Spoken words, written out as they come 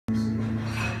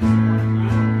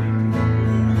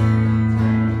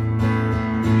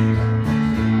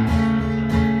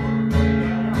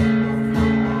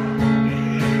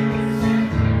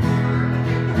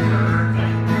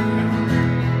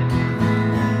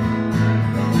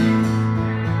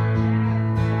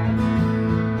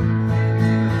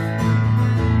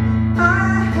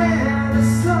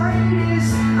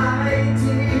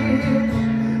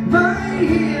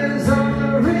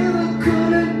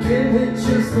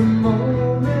the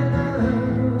moment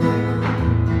I'm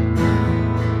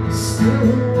still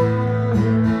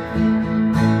wondering.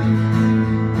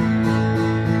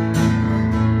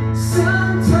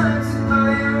 Sometimes in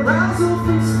my arousal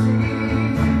from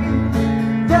sleep,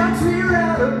 doubts me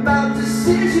out about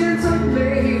decisions I've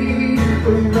made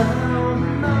around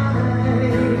my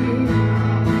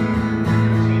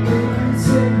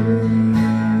integrity.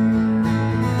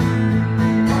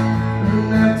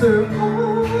 And after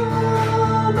all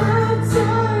my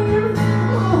time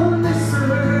on this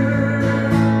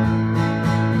earth,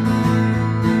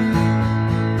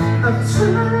 I've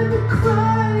tried to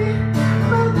cry,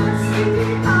 but that's the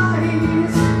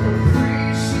eyes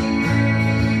appreciate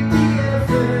the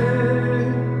effort.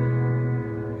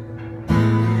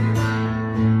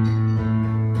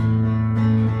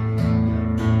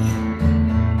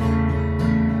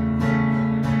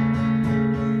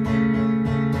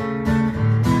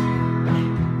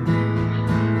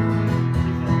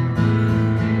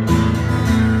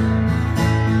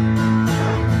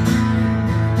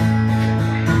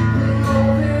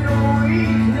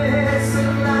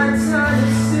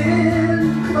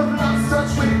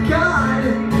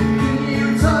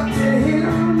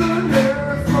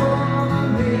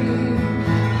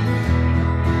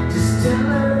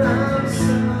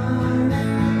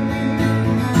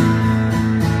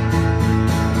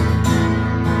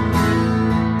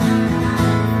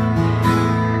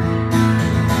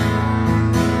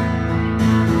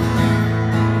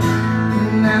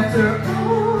 After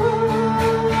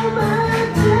all my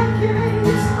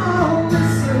decades on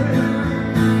this earth,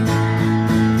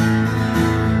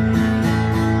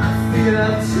 I feel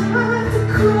I've tried to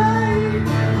cry,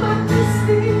 but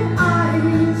misty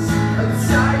eyes are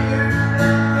tired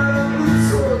of the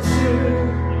torture.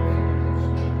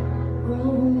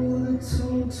 Oh, the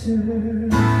torture.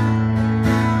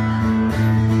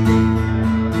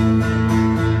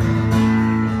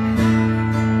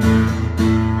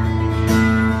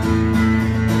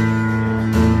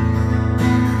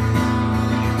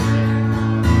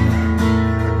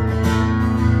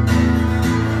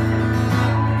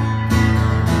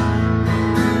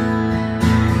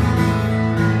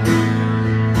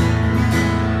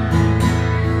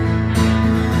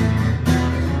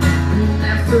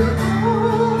 After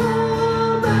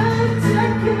all my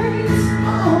decades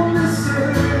on this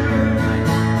earth,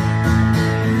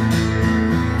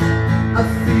 I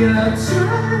feel I've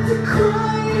tried to cry.